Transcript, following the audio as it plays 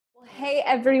Hey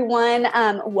everyone,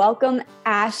 welcome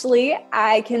Ashley.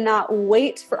 I cannot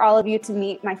wait for all of you to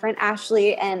meet my friend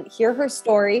Ashley and hear her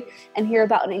story and hear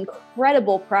about an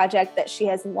incredible project that she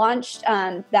has launched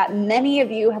that many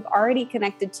of you have already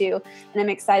connected to. And I'm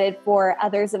excited for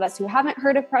others of us who haven't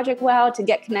heard of Project Wow to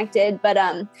get connected. But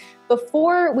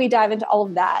before we dive into all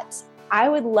of that, I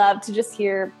would love to just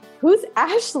hear, who's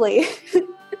Ashley?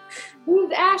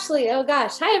 Who's Ashley? Oh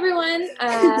gosh. Hi everyone.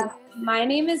 My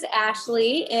name is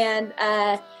Ashley, and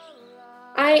I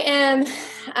am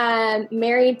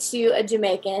married to a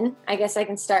Jamaican. I guess I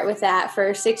can start with that,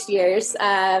 for 6 years.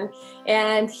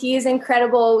 And he's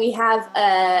incredible. We have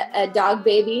a dog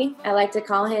baby, I like to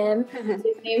call him.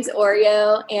 His name's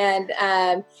Oreo. And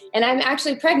I'm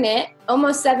actually pregnant,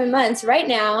 almost 7 months right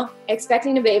now,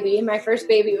 expecting a baby, my first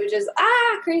baby, which is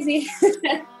crazy.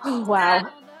 Oh, wow.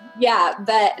 Yeah,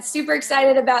 but super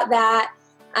excited about that.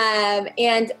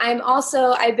 And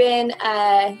I've been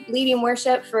leading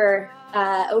worship for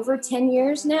over 10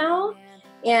 years now,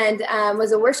 and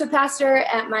was a worship pastor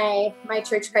at my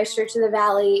church, Christ Church of the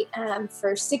Valley,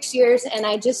 for 6 years, and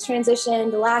I just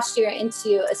transitioned last year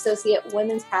into associate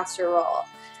women's pastor role.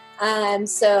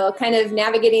 So kind of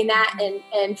navigating that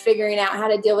and figuring out how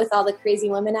to deal with all the crazy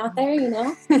women out there,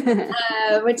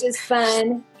 which is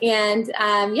fun. And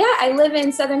I live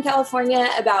in Southern California,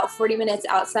 about 40 minutes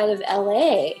outside of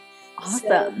LA. Awesome.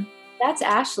 So that's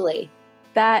Ashley.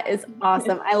 That is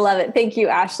awesome. I love it. Thank you,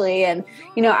 Ashley. And,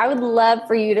 I would love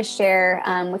for you to share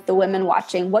with the women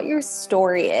watching what your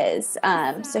story is.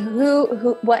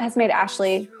 So what has made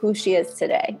Ashley who she is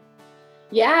today?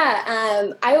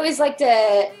 Yeah, I always like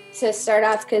to start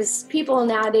off, because people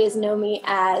nowadays know me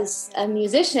as a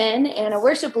musician and a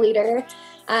worship leader.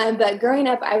 But growing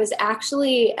up, I was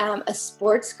actually a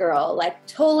sports girl, like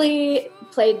totally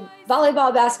played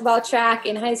volleyball, basketball, track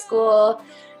in high school,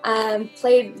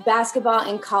 played basketball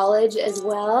in college as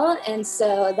well. And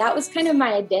so that was kind of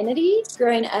my identity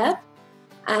growing up.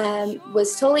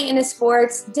 Was totally into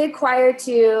sports, did choir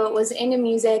too, was into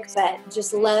music, but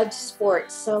just loved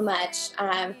sports so much.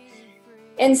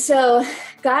 And so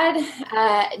God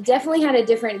definitely had a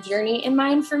different journey in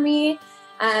mind for me.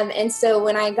 And so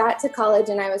when I got to college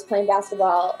and I was playing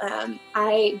basketball,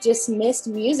 I just missed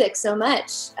music so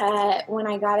much when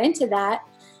I got into that.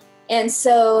 And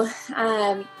so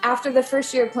after the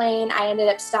first year of playing, I ended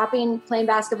up stopping playing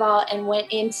basketball and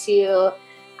went into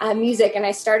music, and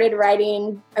I started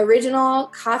writing original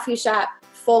coffee shop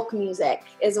folk music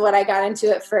is what I got into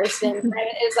at first. And it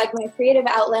was like my creative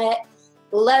outlet.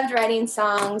 Loved writing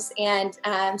songs, and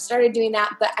started doing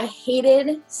that. But I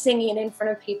hated singing in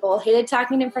front of people, hated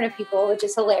talking in front of people, which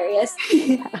is hilarious.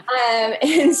 Yeah.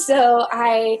 And so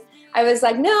I was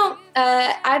like, no,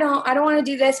 I don't want to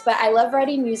do this, but I love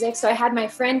writing music. So I had my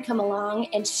friend come along,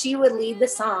 and she would lead the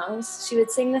songs. She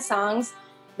would sing the songs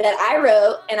that I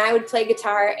wrote, and I would play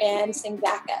guitar and sing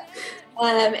backup.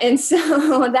 And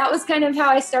so that was kind of how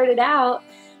I started out.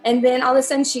 And then all of a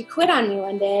sudden she quit on me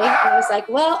one day. I was like,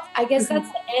 well, I guess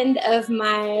that's the end of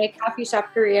my coffee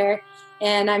shop career,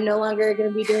 and I'm no longer going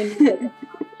to be doing music.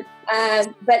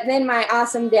 But then my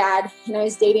awesome dad, and I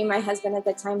was dating my husband at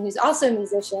the time, who's also a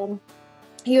musician,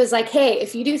 he was like, hey,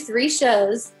 if you do 3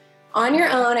 shows on your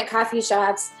own at coffee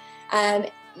shops,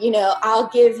 I'll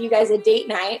give you guys a date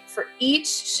night for each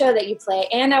show that you play,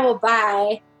 and I will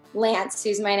buy Lance,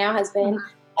 who's my now husband,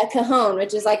 a cajon,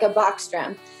 which is like a box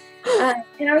drum.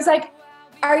 And I was like,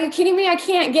 are you kidding me? I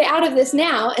can't get out of this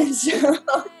now. And so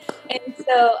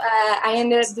I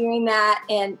ended up doing that.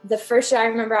 And the first show, I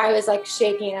remember I was like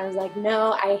shaking. I was like,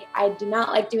 no, I do not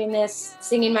like doing this,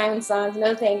 singing my own songs.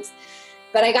 No thanks.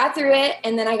 But I got through it.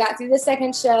 And then I got through the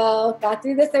second show, got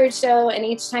through the third show. And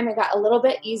each time it got a little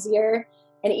bit easier.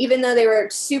 And even though they were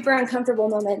super uncomfortable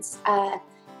moments,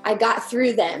 I got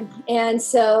through them. And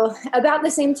so about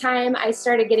the same time, I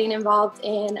started getting involved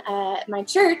in my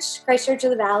church, Christ Church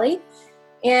of the Valley.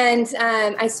 And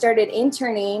I started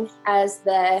interning as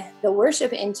the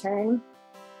worship intern.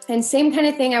 And same kind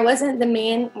of thing. I wasn't the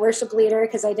main worship leader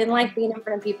because I didn't like being in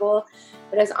front of people,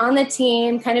 but I was on the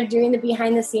team, kind of doing the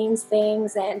behind the scenes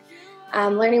things and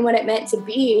learning what it meant to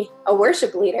be a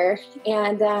worship leader.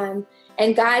 And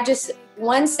God just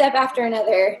one step after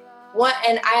another,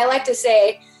 and I like to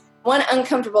say, one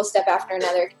uncomfortable step after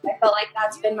another, because I felt like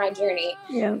that's been my journey.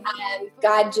 Yeah.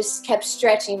 God just kept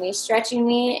stretching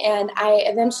me, and I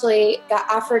eventually got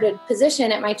offered a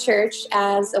position at my church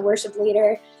as a worship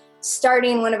leader,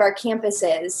 starting one of our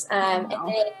campuses. And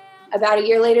then about a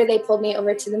year later, they pulled me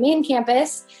over to the main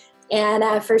campus,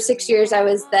 and for 6 years, I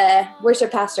was the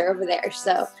worship pastor over there.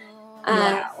 So,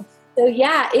 wow. So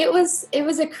yeah, it was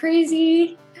a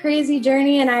crazy crazy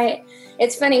journey. And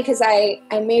it's funny because I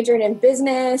majored in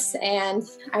business, and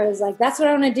I was like, that's what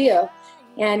I want to do.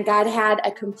 And God had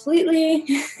a completely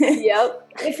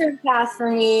different path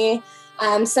for me.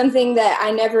 Something that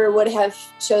I never would have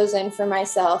chosen for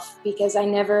myself, because I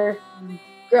never,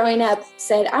 growing up,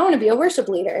 said, I want to be a worship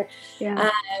leader. Yeah.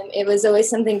 It was always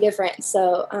something different.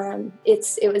 So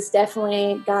it was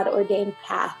definitely God ordained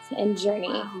path and journey.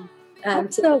 Wow.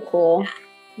 That's so cool.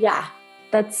 Yeah.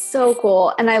 That's so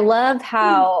cool. And I love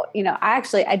how,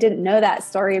 I didn't know that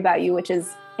story about you, which is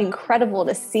incredible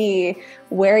to see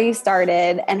where you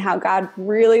started and how God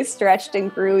really stretched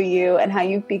and grew you, and how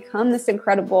you've become this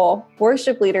incredible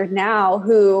worship leader now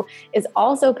who is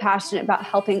also passionate about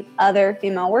helping other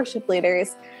female worship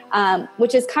leaders,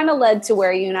 which has kind of led to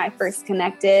where you and I first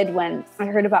connected when I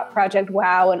heard about Project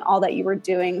WOW and all that you were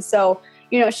doing. So,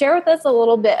 share with us a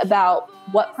little bit about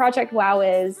what Project WOW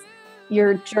is,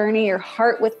 your journey, your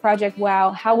heart with Project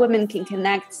WOW, how women can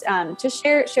connect. Just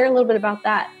share a little bit about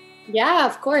that. Yeah,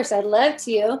 of course. I'd love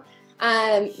to.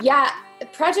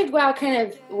 Project WOW kind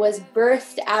of was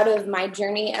birthed out of my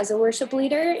journey as a worship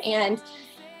leader. And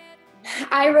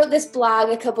I wrote this blog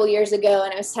a couple years ago,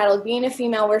 and it was titled "Being a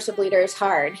Female Worship Leader is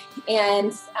Hard."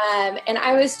 And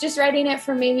I was just writing it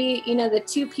for maybe, the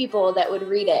 2 people that would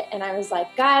read it. And I was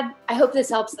like, God, I hope this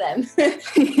helps them.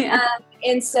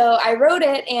 And so I wrote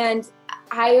it, and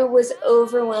I was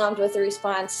overwhelmed with the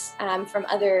response from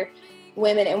other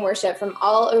women in worship from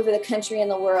all over the country and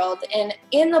the world. And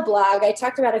in the blog, I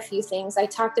talked about a few things. I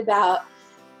talked about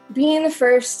being the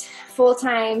first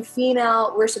full-time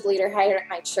female worship leader hired at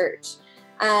my church.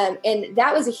 And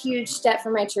that was a huge step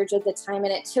for my church at the time,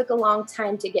 and it took a long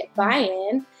time to get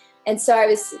buy-in. And so I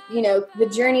was, the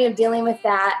journey of dealing with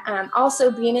that. Also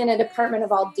being in a department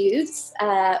of all dudes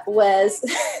was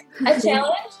a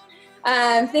challenge.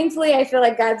 Thankfully, I feel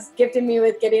like God's gifted me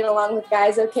with getting along with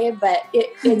guys okay, but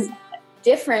it's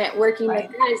different working with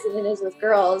guys than it is with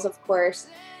girls, of course.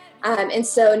 And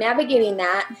so navigating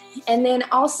that. And then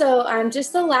also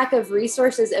just the lack of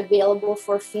resources available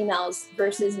for females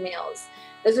versus males.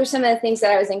 Those are some of the things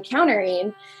that I was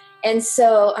encountering. And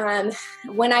so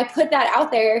when I put that out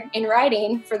there in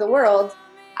writing for the world,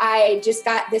 I just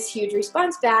got this huge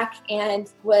response back and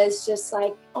was just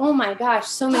like, oh my gosh,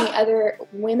 so many other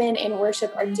women in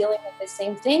worship are dealing with the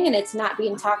same thing, and it's not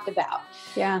being talked about.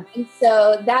 Yeah. And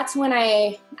so that's when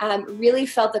I really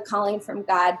felt the calling from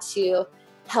God to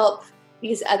help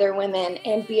these other women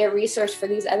and be a resource for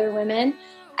these other women.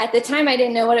 At the time, I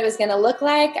didn't know what it was going to look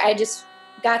like. I just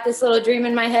got this little dream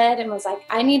in my head and was like,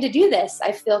 I need to do this.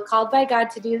 I feel called by God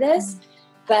to do this,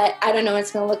 but I don't know what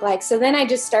it's going to look like. So then I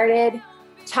just started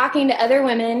talking to other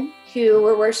women who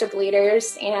were worship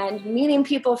leaders and meeting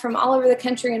people from all over the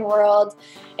country and world.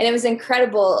 And it was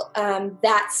incredible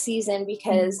that season,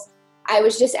 because I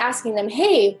was just asking them,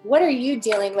 hey, what are you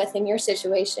dealing with in your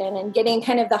situation? And getting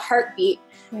kind of the heartbeat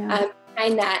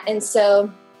behind that. And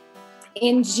so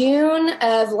in June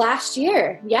of last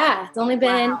year, it's only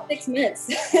been 6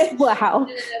 months. Wow.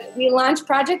 We launched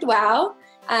Project WOW,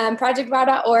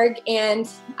 projectwow.org,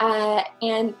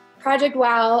 and Project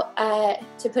WOW,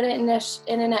 to put it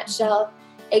in a nutshell,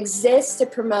 exists to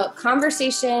promote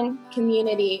conversation,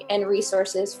 community, and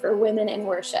resources for women in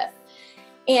worship.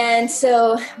 And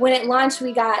so when it launched,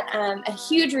 we got a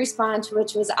huge response,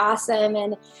 which was awesome.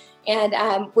 And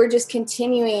we're just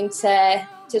continuing to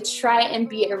try and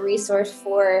be a resource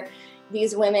for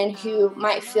these women who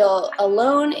might feel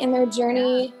alone in their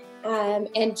journey,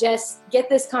 and just get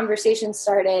this conversation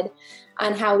started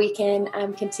on how we can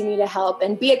continue to help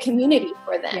and be a community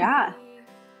for them. Yeah,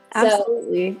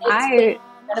 absolutely. So it's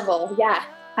incredible. Yeah.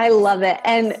 I love it.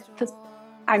 And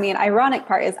ironic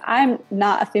part is I'm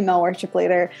not a female worship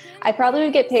leader. I probably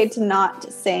would get paid to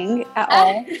not sing at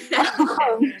all.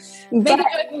 Make a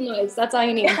joyful noise. That's all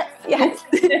you need. Yes.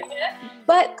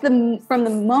 But from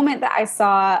the moment that I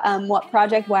saw what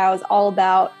Project WOW is all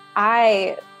about,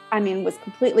 I was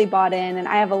completely bought in, and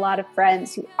I have a lot of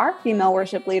friends who are female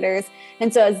worship leaders.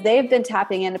 And so as they've been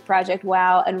tapping into Project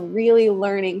WOW and really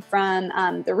learning from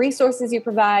the resources you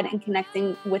provide and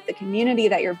connecting with the community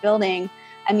that you're building,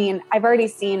 I've already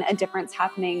seen a difference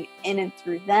happening in and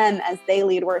through them as they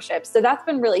lead worship. So that's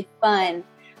been really fun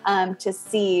to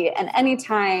see. And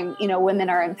anytime, women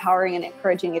are empowering and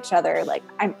encouraging each other, like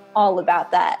I'm all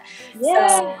about that. Yeah.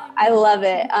 So I love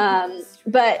it.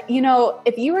 But,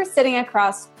 if you were sitting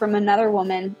across from another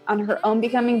woman on her own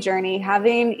becoming journey,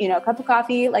 having, a cup of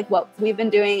coffee, like what we've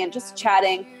been doing and just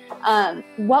chatting,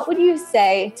 what would you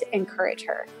say to encourage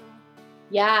her?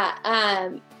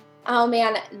 Yeah. Oh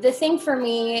man, the thing for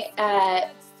me,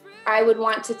 I would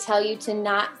want to tell you to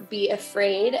not be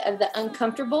afraid of the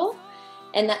uncomfortable,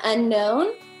 and the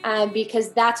unknown,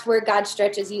 because that's where God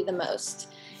stretches you the most.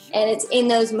 And it's in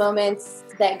those moments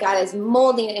that God is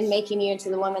molding and making you into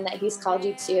the woman that he's called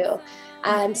you to.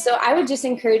 So I would just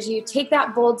encourage you, take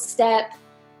that bold step,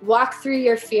 walk through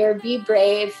your fear, be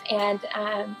brave. And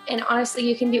honestly,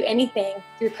 you can do anything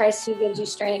through Christ who gives you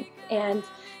strength. And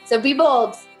so be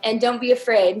bold and don't be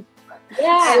afraid. Yeah.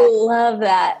 I love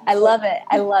that. I love it.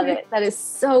 I love it. That is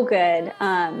so good.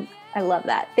 I love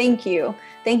that. Thank you.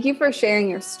 Thank you for sharing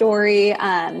your story,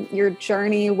 your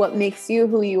journey, what makes you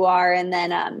who you are. And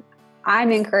then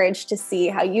I'm encouraged to see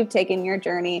how you've taken your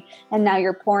journey and now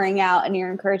you're pouring out and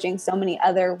you're encouraging so many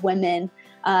other women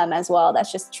as well.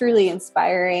 That's just truly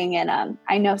inspiring. And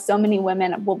I know so many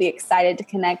women will be excited to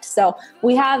connect. So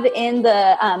we have in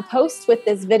the post with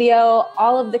this video,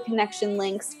 all of the connection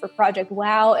links for Project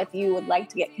WOW, if you would like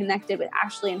to get connected with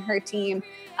Ashley and her team.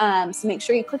 So make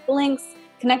sure you click the links,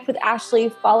 connect with Ashley,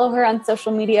 follow her on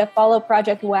social media, follow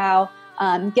Project WOW,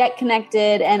 get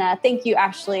connected. And thank you,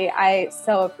 Ashley. I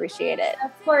so appreciate it.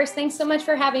 Of course. Thanks so much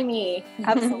for having me.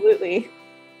 Absolutely.